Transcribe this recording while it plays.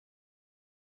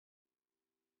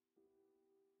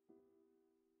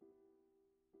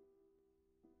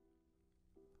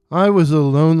I was a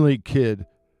lonely kid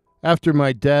after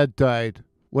my dad died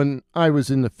when I was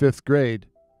in the 5th grade.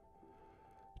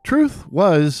 Truth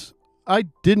was, I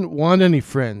didn't want any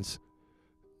friends.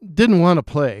 Didn't want to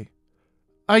play.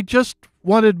 I just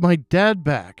wanted my dad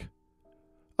back.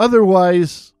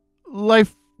 Otherwise,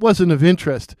 life wasn't of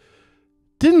interest.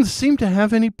 Didn't seem to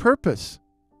have any purpose.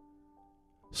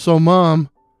 So Mom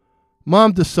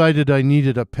decided I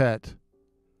needed a pet.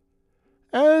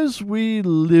 As we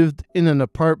lived in an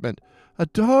apartment, a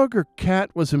dog or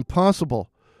cat was impossible.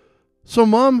 So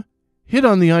Mom hit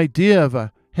on the idea of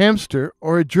a hamster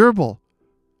or a gerbil.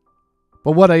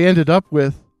 But what I ended up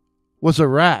with was a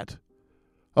rat.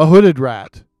 A hooded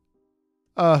rat.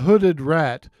 A hooded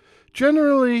rat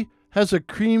generally has a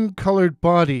cream-colored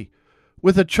body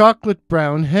with a chocolate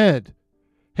brown head.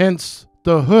 Hence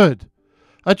the hood.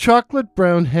 A chocolate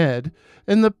brown head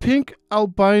and the pink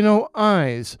albino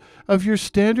eyes of your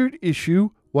standard issue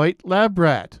white lab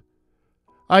rat.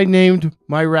 I named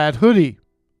my rat Hoodie.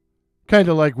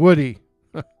 Kinda like Woody.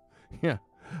 Yeah,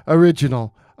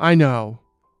 original, I know.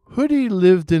 Hoodie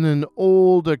lived in an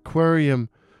old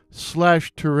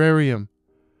aquarium/terrarium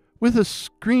with a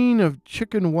screen of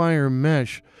chicken wire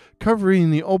mesh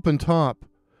covering the open top.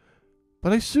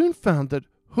 But I soon found that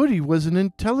Hoodie was an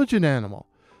intelligent animal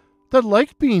that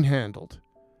liked being handled.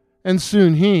 And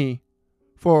soon he,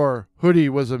 for Hoodie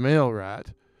was a male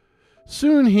rat,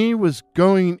 soon he was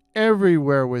going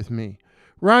everywhere with me,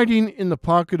 riding in the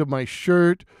pocket of my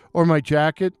shirt or my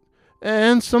jacket,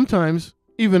 and sometimes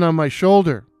even on my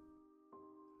shoulder.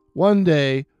 One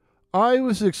day, I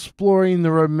was exploring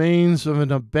the remains of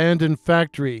an abandoned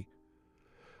factory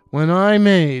when I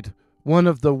made one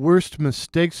of the worst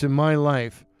mistakes in my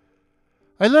life.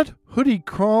 I let Hoodie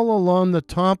crawl along the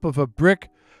top of a brick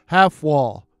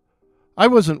half-wall. I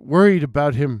wasn't worried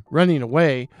about him running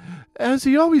away, as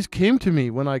he always came to me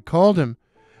when I called him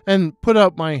and put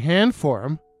out my hand for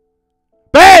him.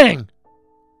 Bang!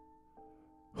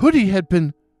 Hoodie had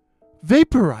been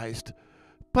vaporized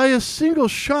by a single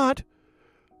shot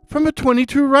from a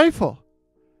 .22 rifle.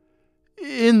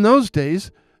 In those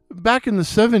days, back in the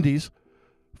 70s,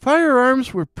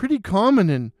 firearms were pretty common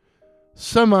in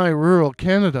semi-rural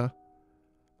Canada.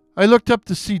 I looked up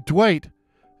to see Dwight,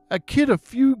 a kid a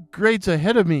few grades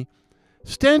ahead of me,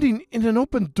 standing in an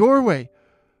open doorway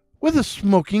with a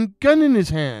smoking gun in his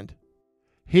hand.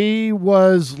 He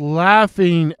was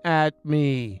laughing at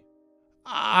me.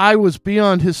 I was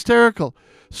beyond hysterical,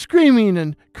 screaming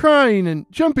and crying and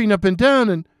jumping up and down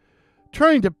and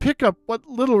trying to pick up what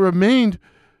little remained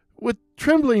with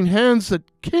trembling hands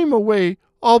that came away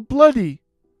all bloody.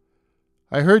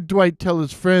 I heard Dwight tell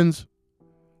his friends,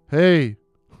 "Hey,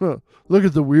 look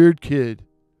at the weird kid.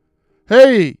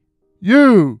 Hey,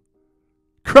 you,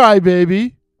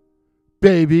 crybaby,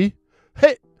 baby.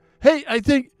 Hey, I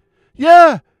think,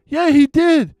 yeah, he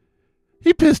did.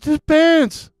 He pissed his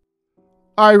pants."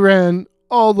 I ran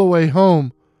all the way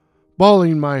home,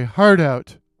 bawling my heart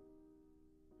out.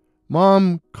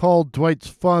 Mom called Dwight's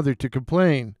father to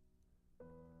complain,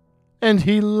 and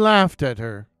he laughed at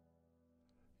her.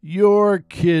 "Your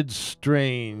kid's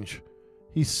strange,"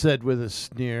 he said with a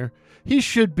sneer. "He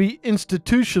should be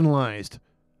institutionalized.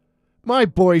 My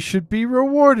boy should be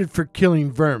rewarded for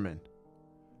killing vermin.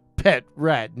 Pet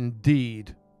rat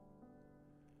indeed."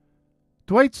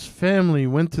 Dwight's family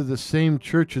went to the same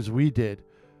church as we did,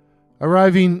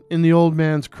 arriving in the old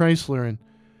man's Chrysler and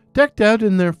decked out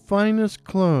in their finest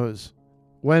clothes.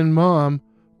 When Mom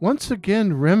once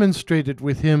again remonstrated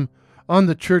with him on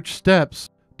the church steps,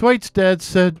 Dwight's dad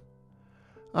said,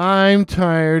 "I'm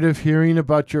tired of hearing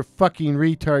about your fucking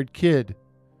retard kid.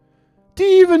 Do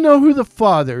you even know who the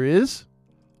father is?"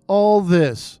 All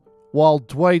this while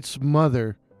Dwight's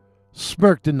mother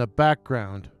smirked in the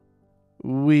background.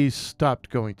 We stopped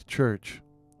going to church.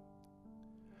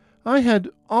 I had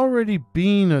already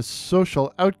been a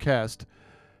social outcast,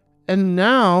 and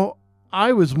now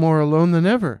I was more alone than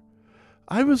ever.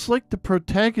 I was like the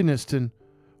protagonist in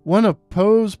one of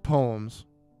Poe's poems.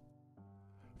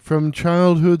 "From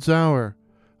childhood's hour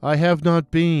I have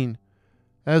not been,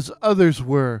 as others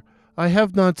were, I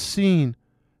have not seen,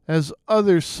 as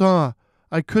others saw,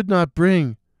 I could not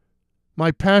bring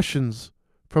my passions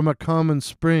from a common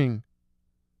spring.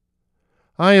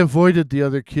 I avoided the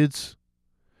other kids,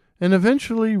 and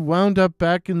eventually wound up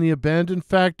back in the abandoned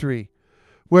factory,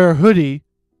 where Hoodie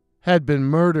had been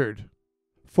murdered.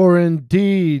 For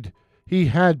indeed he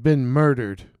had been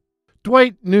murdered.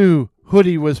 Dwight knew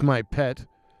Hoodie was my pet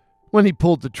when he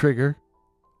pulled the trigger.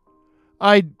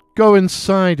 I'd go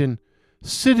inside and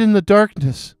sit in the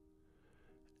darkness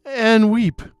and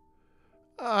weep.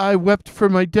 I wept for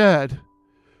my dad,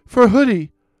 for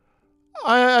Hoodie.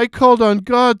 I called on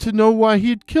God to know why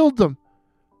he'd killed them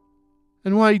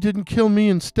and why he didn't kill me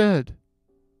instead.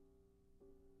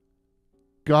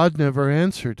 God never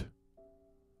answered.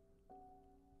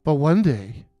 But one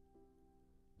day,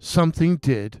 something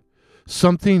did.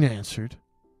 Something answered.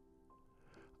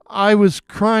 I was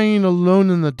crying alone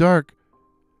in the dark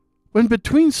when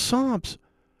between sobs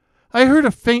I heard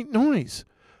a faint noise,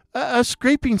 a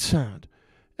scraping sound,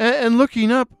 and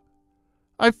looking up,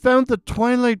 I found the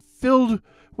twilight filled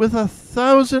with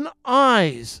 1,000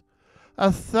 eyes,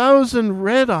 1,000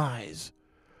 red eyes.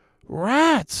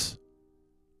 Rats!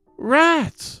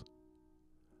 Rats!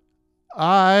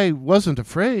 I wasn't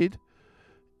afraid.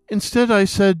 Instead, I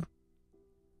said,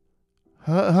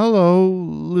 "Hello,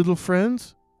 little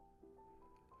friends."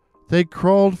 They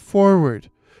crawled forward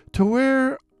to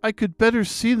where I could better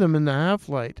see them in the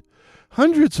half-light.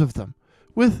 Hundreds of them,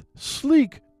 with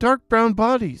sleek, dark brown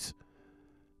bodies.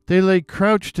 They lay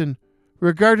crouched and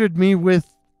regarded me with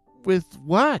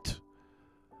what?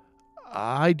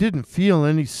 I didn't feel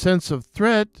any sense of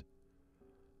threat,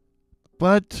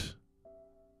 but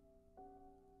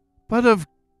of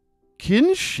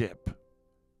kinship.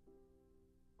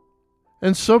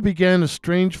 And so began a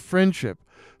strange friendship,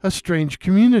 a strange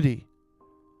community.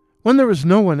 When there was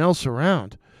no one else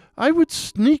around, I would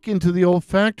sneak into the old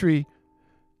factory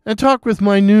and talk with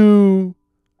my new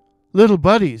little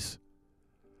buddies.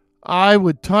 I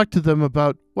would talk to them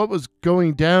about what was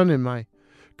going down in my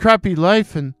crappy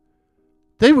life, and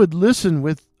they would listen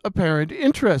with apparent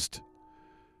interest,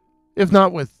 if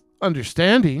not with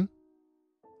understanding.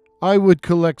 I would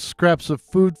collect scraps of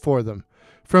food for them,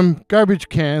 from garbage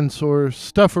cans or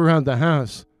stuff around the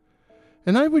house,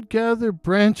 and I would gather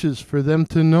branches for them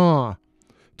to gnaw,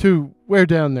 to wear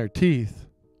down their teeth.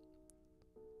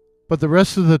 But the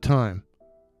rest of the time,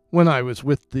 when I was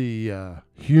with the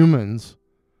humans,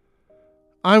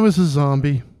 I was a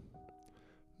zombie.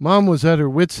 Mom was at her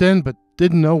wit's end but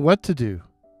didn't know what to do.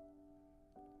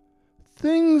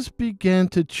 Things began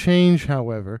to change,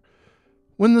 however,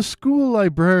 when the school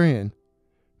librarian,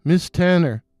 Miss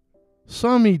Tanner,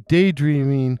 saw me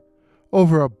daydreaming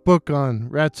over a book on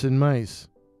rats and mice.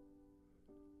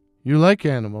 "You like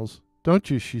animals, don't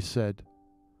you?" she said.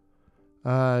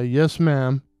 Yes,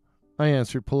 ma'am," I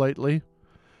answered politely,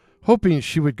 hoping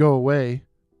she would go away.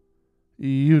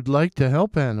 "You'd like to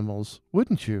help animals,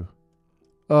 wouldn't you?"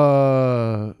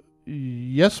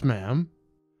 Yes, ma'am."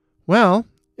 "Well,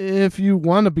 if you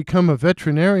want to become a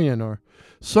veterinarian or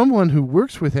someone who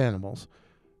works with animals,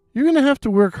 you're going to have to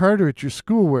work harder at your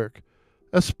schoolwork,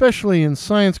 especially in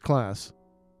science class."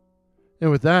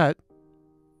 And with that,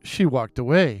 she walked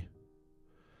away.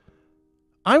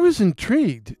 I was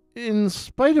intrigued, in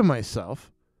spite of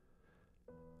myself,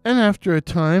 and after a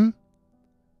time,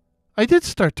 I did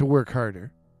start to work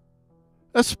harder,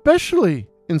 especially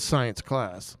in science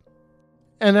class.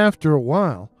 And after a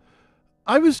while,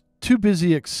 I was too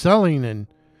busy excelling and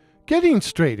getting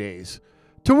straight A's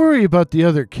to worry about the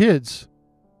other kids,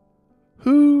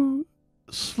 who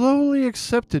slowly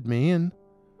accepted me and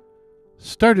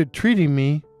started treating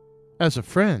me as a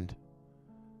friend.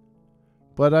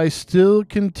 But I still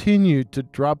continued to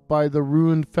drop by the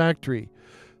ruined factory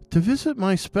to visit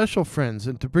my special friends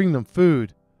and to bring them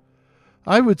food.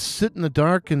 I would sit in the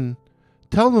dark and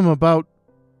tell them about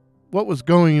what was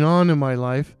going on in my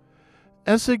life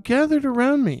as they gathered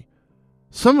around me,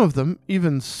 some of them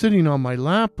even sitting on my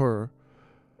lap or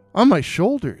on my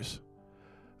shoulders.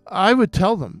 I would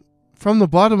tell them, from the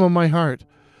bottom of my heart,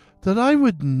 that I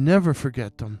would never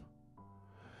forget them.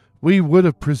 We would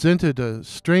have presented a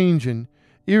strange and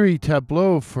eerie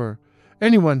tableau for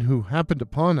anyone who happened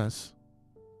upon us.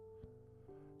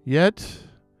 Yet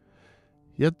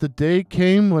the day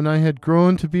came when I had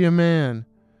grown to be a man,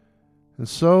 and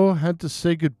so had to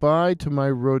say goodbye to my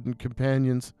rodent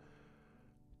companions,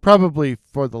 probably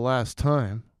for the last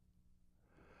time.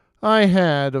 I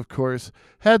had, of course,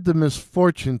 had the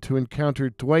misfortune to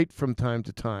encounter Dwight from time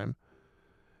to time.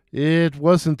 It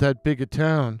wasn't that big a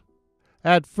town.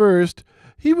 At first,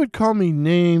 he would call me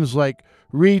names like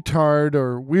retard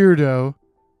or weirdo,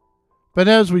 but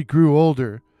as we grew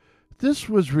older, this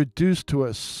was reduced to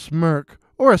a smirk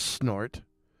or a snort.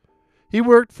 He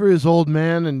worked for his old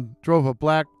man and drove a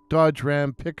black Dodge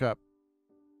Ram pickup.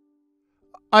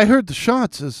 I heard the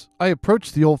shots as I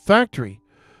approached the old factory.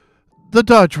 The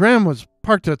Dodge Ram was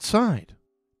parked outside.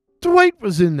 Dwight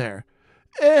was in there,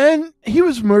 and he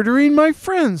was murdering my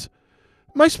friends,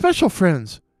 my special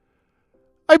friends.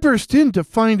 I burst in to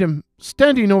find him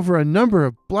standing over a number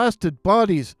of blasted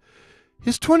bodies,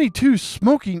 his .22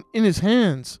 smoking in his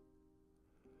hands.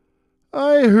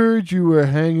 "I heard you were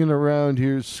hanging around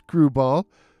here, screwball.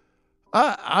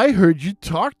 I heard you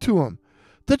talk to him,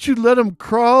 that you let him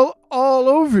crawl all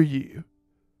over you,"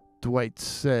 Dwight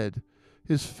said,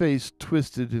 his face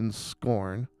twisted in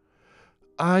scorn.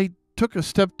 I took a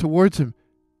step towards him,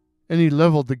 and he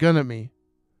leveled the gun at me.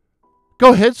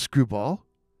 "Go ahead, Screwball.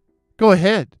 Go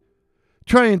ahead.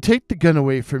 Try and take the gun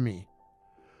away from me.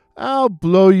 I'll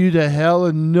blow you to hell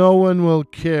and no one will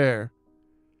care.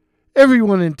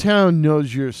 Everyone in town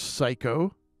knows you're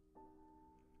psycho."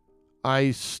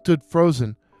 I stood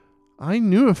frozen. I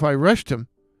knew if I rushed him,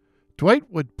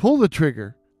 Dwight would pull the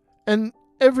trigger, and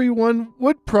everyone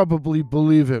would probably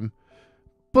believe him.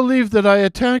 Believe that I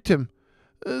attacked him,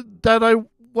 that I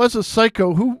was a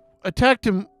psycho who attacked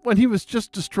him when he was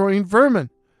just destroying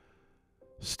vermin.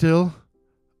 Still,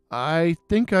 I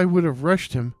think I would have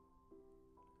rushed him.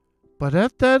 But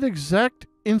at that exact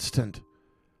instant,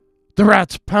 the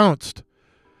rats pounced.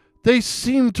 They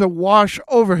seemed to wash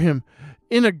over him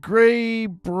in a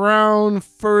gray-brown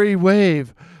furry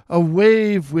wave, a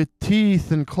wave with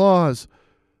teeth and claws.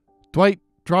 Dwight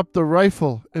dropped the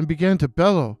rifle and began to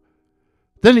bellow.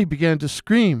 Then he began to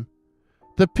scream,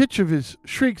 the pitch of his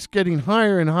shrieks getting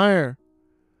higher and higher.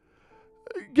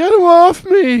 "Get him off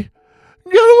me!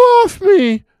 Get him off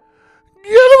me!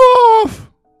 Get him off!"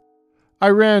 I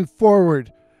ran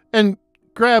forward and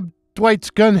grabbed Dwight's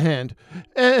gun hand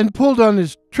and pulled on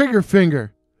his trigger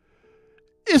finger.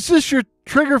 "Is this your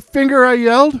trigger finger?" I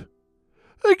yelled.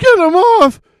 "Get him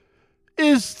off!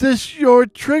 Is this your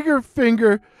trigger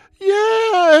finger?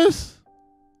 Yes!"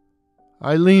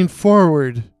 I leaned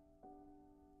forward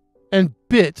and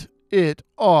bit it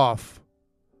off.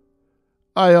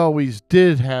 I always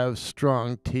did have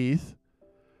strong teeth.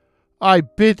 I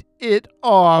bit it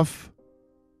off,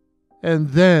 and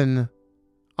then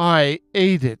I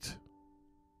ate it.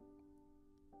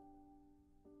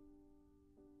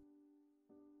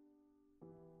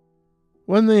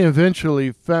 When they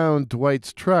eventually found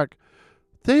Dwight's truck,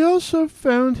 they also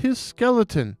found his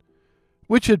skeleton,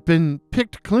 which had been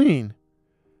picked clean,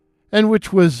 and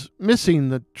which was missing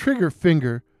the trigger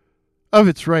finger of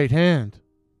its right hand.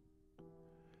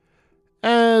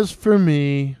 As for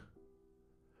me,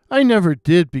 I never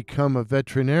did become a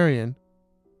veterinarian,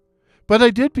 but I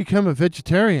did become a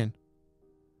vegetarian.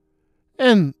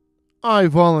 And I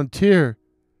volunteer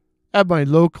at my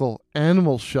local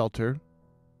animal shelter.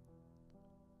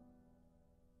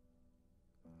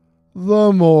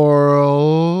 The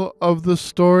moral of the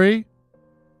story: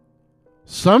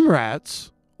 some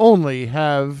rats only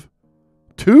have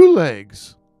 2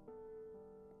 legs.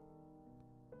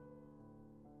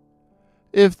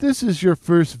 If this is your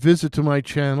first visit to my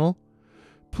channel,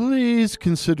 please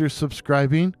consider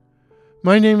subscribing.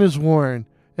 My name is Warren,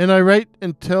 and I write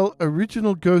and tell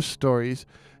original ghost stories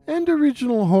and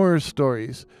original horror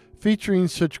stories featuring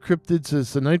such cryptids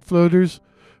as the Night Floaters,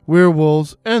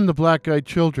 werewolves, and the Black-Eyed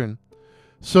Children.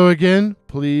 So again,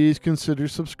 please consider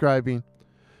subscribing.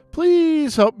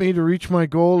 Please help me to reach my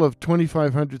goal of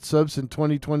 2,500 subs in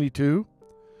 2022.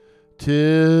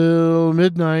 Till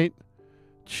midnight.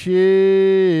 Cheers.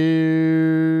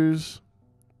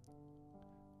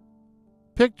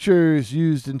 Pictures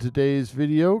used in today's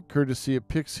video, courtesy of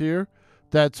Pix here.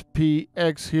 That's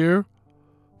PX here.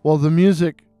 While the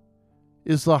music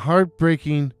is the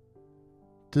heartbreaking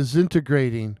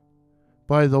Disintegrating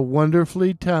by the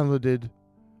wonderfully talented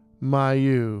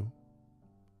Mayu.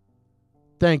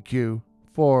 Thank you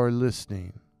for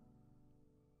listening.